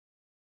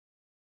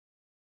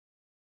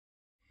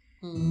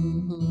This is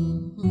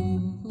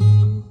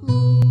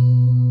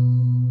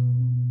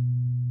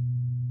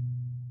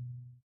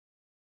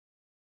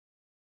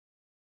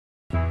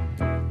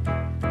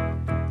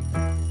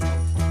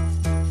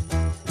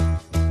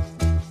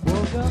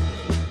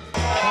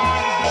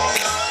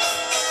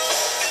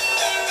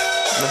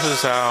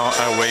how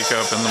I wake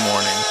up in the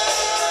morning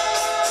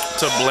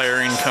to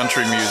blaring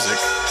country music.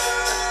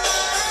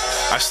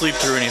 I sleep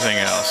through anything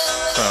else,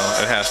 so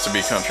it has to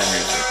be country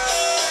music.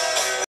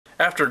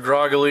 After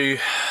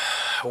groggily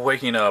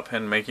waking up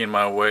and making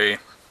my way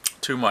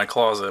to my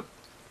closet,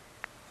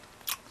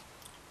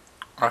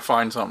 I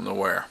find something to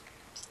wear.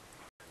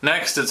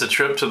 Next, it's a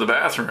trip to the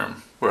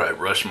bathroom where I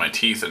brush my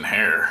teeth and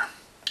hair.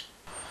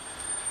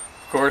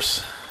 Of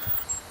course,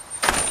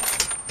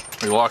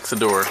 we lock the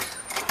door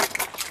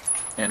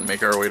and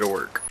make our way to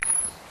work.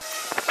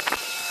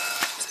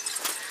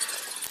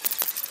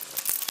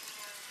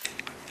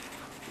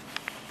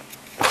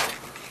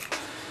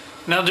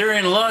 Now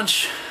during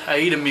lunch, I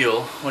eat a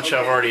meal, which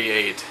I've already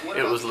ate.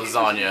 It was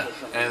lasagna.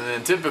 And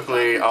then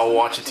typically I'll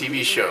watch a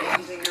TV show.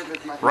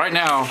 Right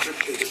now,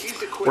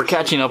 we're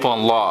catching up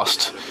on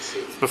Lost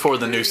before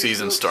the new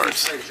season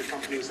starts.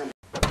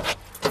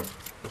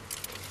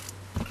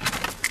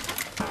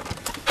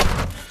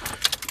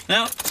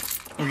 Now,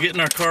 we get in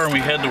our car and we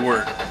head to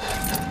work.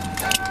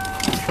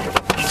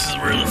 This is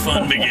where the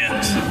fun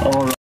begins.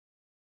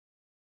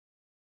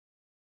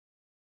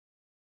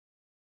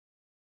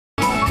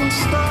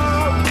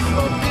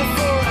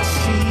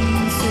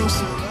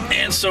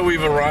 And so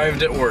we've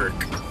arrived at work.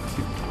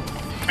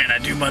 And I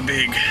do my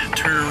big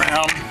turn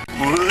around,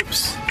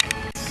 whoops,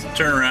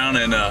 turn around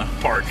and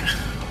park.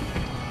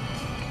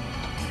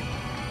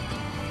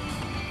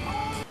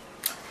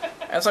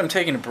 As I'm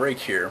taking a break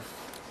here,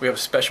 we have a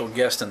special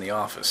guest in the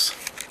office.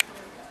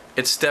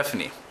 It's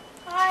Stephanie.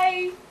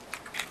 Hi.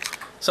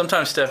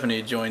 Sometimes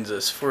Stephanie joins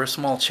us for a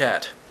small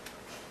chat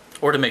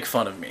or to make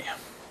fun of me.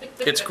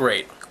 It's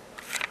great.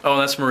 Oh,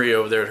 and that's Maria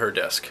over there at her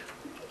desk.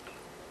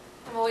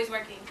 I'm always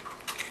working.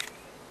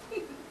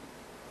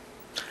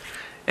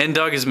 And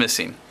Doug is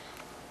missing.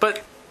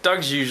 But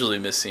Doug's usually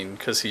missing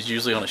because he's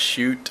usually on a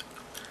shoot.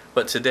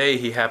 But today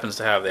he happens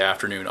to have the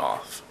afternoon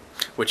off,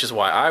 which is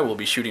why I will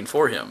be shooting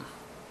for him.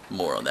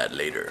 More on that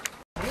later.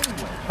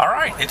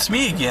 Alright, it's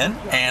me again,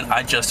 and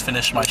I just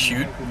finished my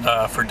shoot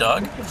for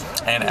Doug.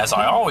 And as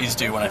I always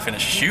do when I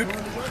finish a shoot,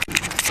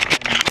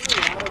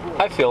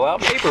 I fill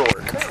out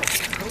paperwork.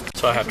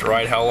 So I have to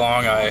write how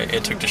long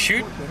it took to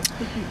shoot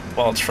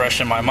while it's fresh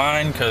in my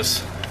mind,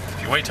 because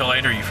if you wait till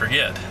later you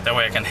forget. That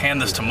way I can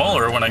hand this to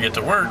Mueller when I get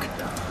to work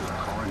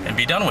and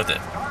be done with it.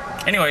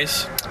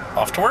 Anyways,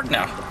 off to work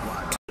now.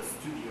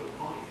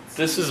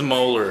 This is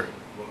Mueller.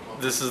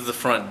 This is the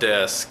front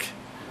desk.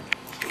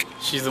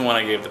 She's the one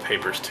I gave the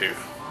papers to.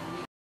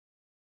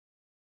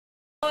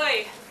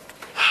 Oi!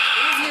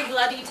 Here's your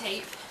bloody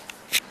tape.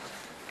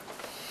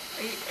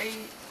 Are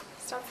you...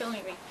 Stop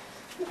filming me.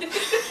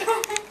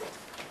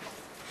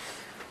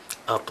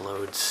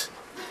 Uploads.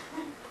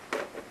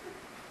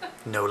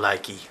 No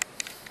likey.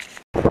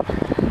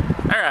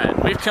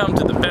 Alright, we've come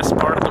to the best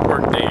part of the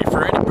workday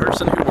for any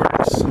person who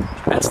works.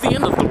 That's the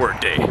end of the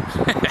workday.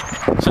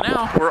 So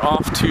now we're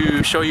off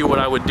to show you what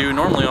I would do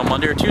normally on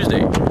Monday or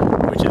Tuesday,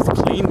 which is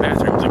clean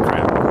bathrooms and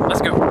crap.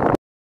 Let's go.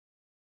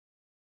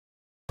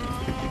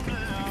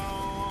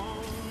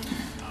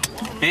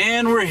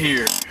 And we're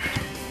here.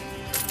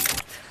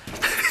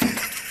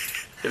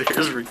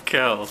 Here's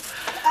Raquel.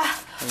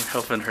 I'm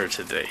helping her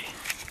today.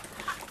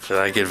 So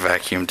I get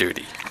vacuum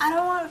duty. I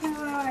don't want people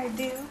to know what I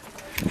do.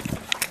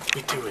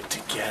 We do it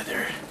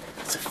together.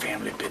 It's a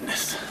family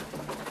business.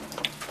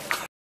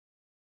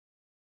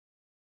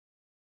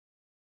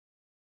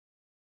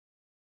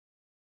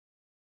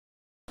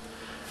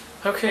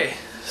 Okay,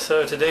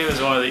 so today was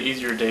one of the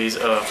easier days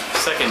of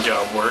second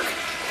job work.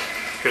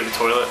 Here's the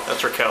toilet,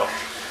 that's Raquel.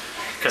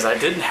 Because I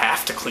didn't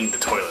have to clean the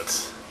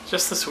toilets.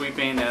 Just the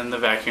sweeping and the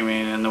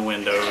vacuuming and the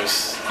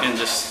windows and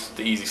just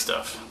the easy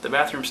stuff. The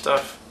bathroom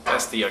stuff,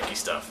 that's the yucky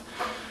stuff.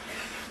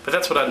 But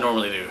that's what I'd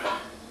normally do.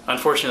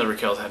 Unfortunately,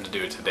 Raquel's had to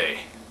do it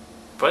today.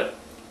 But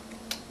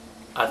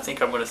I think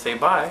I'm going to say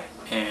bye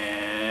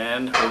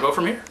and we'll go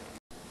from here.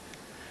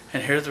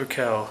 And here's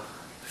Raquel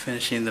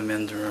finishing the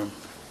men's room.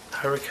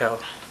 Hi, Raquel.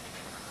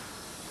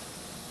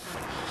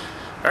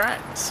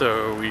 Alright,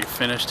 so we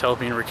finished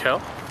helping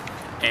Raquel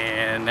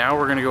and now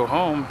we're gonna go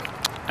home,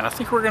 and I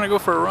think we're gonna go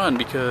for a run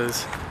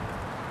because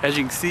as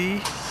you can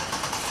see,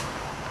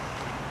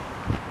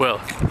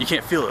 well, you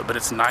can't feel it, but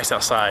it's nice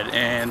outside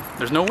and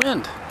there's no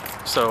wind.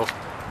 So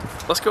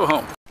let's go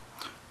home.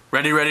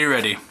 Ready, ready,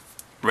 ready.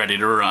 Ready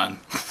to run.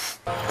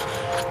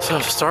 So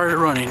I've started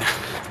running.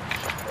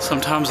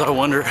 Sometimes I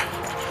wonder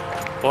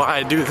why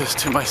I do this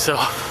to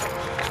myself.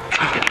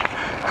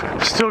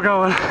 Still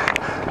going.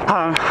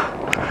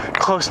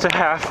 Close to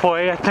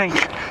halfway, I think.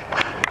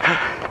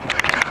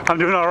 I'm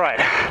doing all right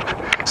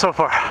so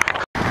far.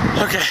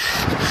 Okay,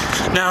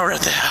 now we're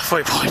at the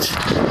halfway point.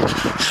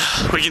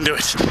 We can do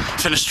it.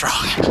 Finish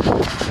strong.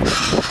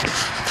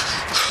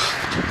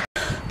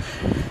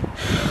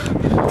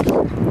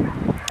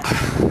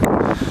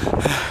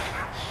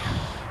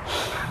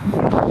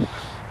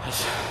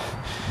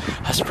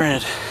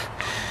 sprinted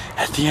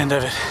at the end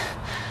of it.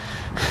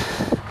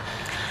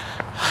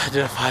 I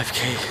did a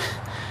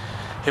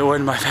 5K. It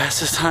wasn't my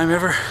fastest time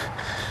ever,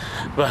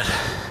 but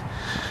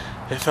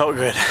it felt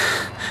good.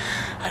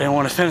 I didn't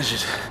want to finish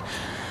it,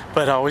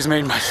 but I always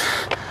made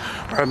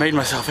I made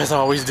myself, as I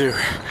always do.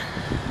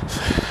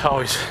 I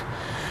always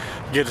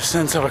get a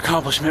sense of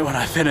accomplishment when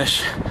I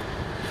finish,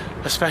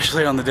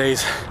 especially on the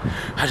days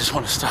I just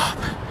want to stop.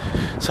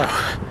 So,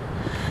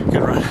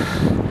 good run.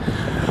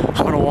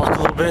 I'm gonna walk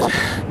a little bit,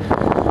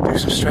 do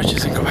some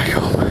stretches, and go back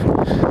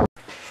home.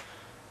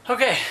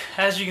 Okay,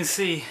 as you can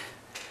see,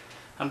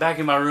 I'm back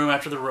in my room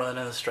after the run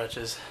and the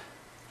stretches.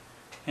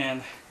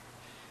 And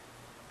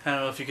I don't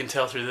know if you can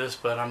tell through this,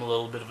 but I'm a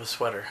little bit of a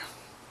sweater.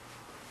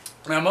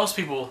 Now, most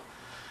people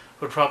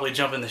would probably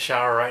jump in the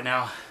shower right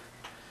now,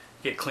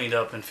 get cleaned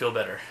up, and feel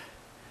better.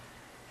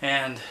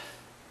 And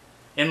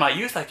in my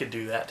youth, I could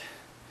do that.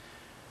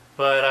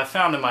 But I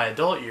found in my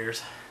adult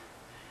years,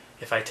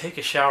 if I take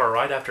a shower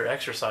right after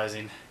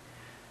exercising,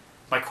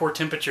 my core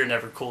temperature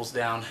never cools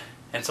down,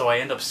 and so I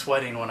end up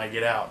sweating when I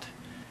get out.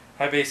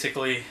 I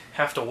basically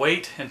have to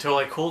wait until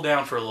I cool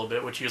down for a little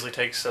bit, which usually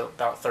takes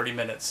about 30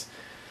 minutes,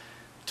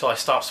 until I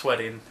stop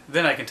sweating.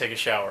 Then I can take a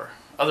shower.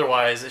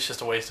 Otherwise, it's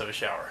just a waste of a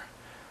shower.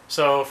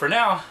 So for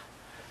now,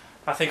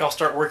 I think I'll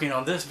start working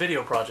on this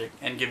video project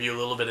and give you a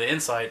little bit of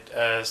insight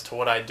as to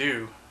what I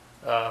do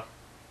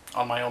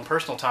on my own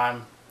personal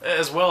time,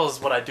 as well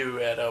as what I do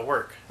at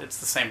work. It's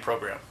the same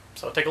program.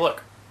 So take a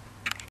look.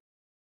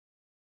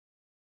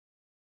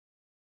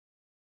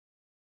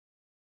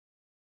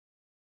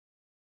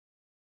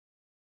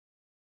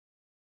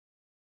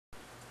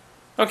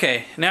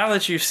 Okay, now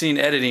that you've seen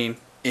editing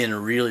in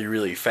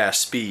really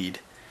fast speed,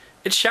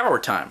 it's shower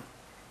time.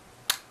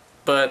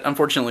 But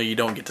unfortunately you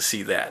don't get to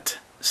see that.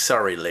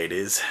 Sorry,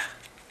 ladies.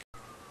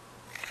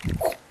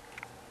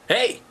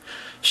 Hey!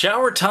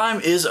 Shower time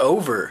is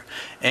over,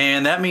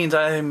 and that means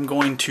I'm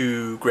going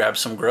to grab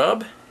some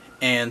grub,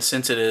 and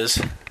since it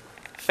is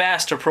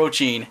fast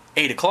approaching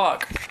 8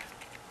 o'clock,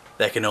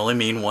 that can only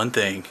mean one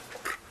thing.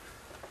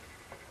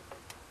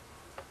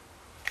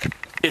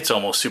 It's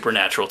almost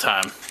supernatural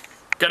time.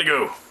 Gotta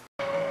go.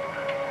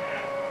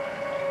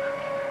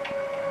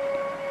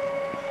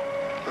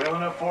 Real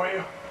enough for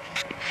you?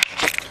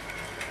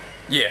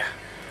 Yeah,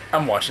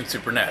 I'm watching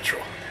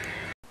Supernatural.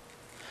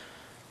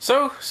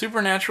 So,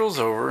 Supernatural's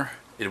over.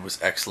 It was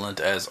excellent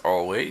as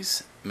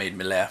always. Made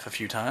me laugh a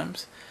few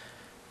times.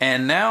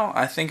 And now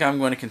I think I'm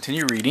going to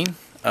continue reading.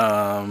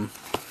 I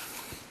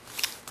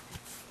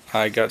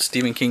got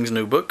Stephen King's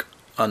new book,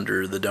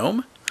 Under the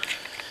Dome.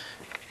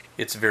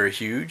 It's very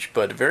huge,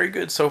 but very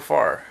good so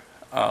far.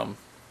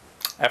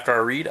 After I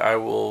read, I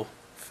will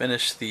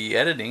finish the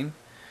editing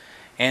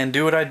and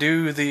do what I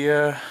do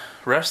the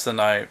rest of the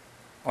night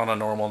on a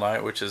normal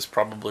night, which is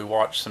probably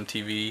watch some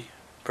TV,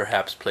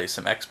 perhaps play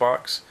some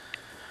Xbox.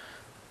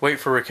 Wait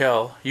for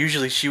Raquel.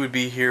 Usually she would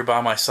be here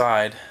by my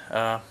side.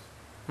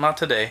 Not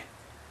today.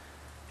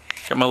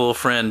 Got my little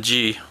friend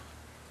G.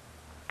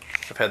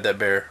 I've had that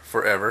bear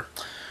forever.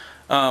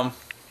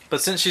 But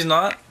since she's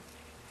not,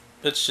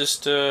 it's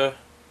just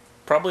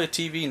probably a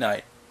TV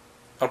night.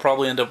 I'll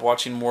probably end up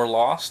watching more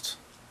Lost,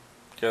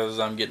 because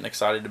I'm getting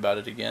excited about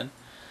it again.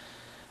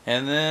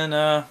 And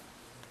then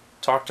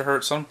talk to her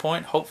at some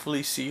point,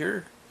 hopefully see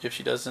her if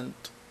she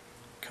doesn't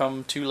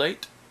come too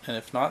late. And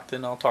if not,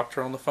 then I'll talk to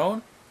her on the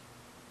phone.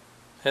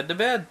 Head to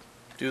bed.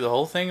 Do the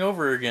whole thing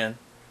over again.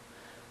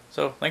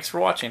 So, thanks for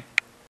watching.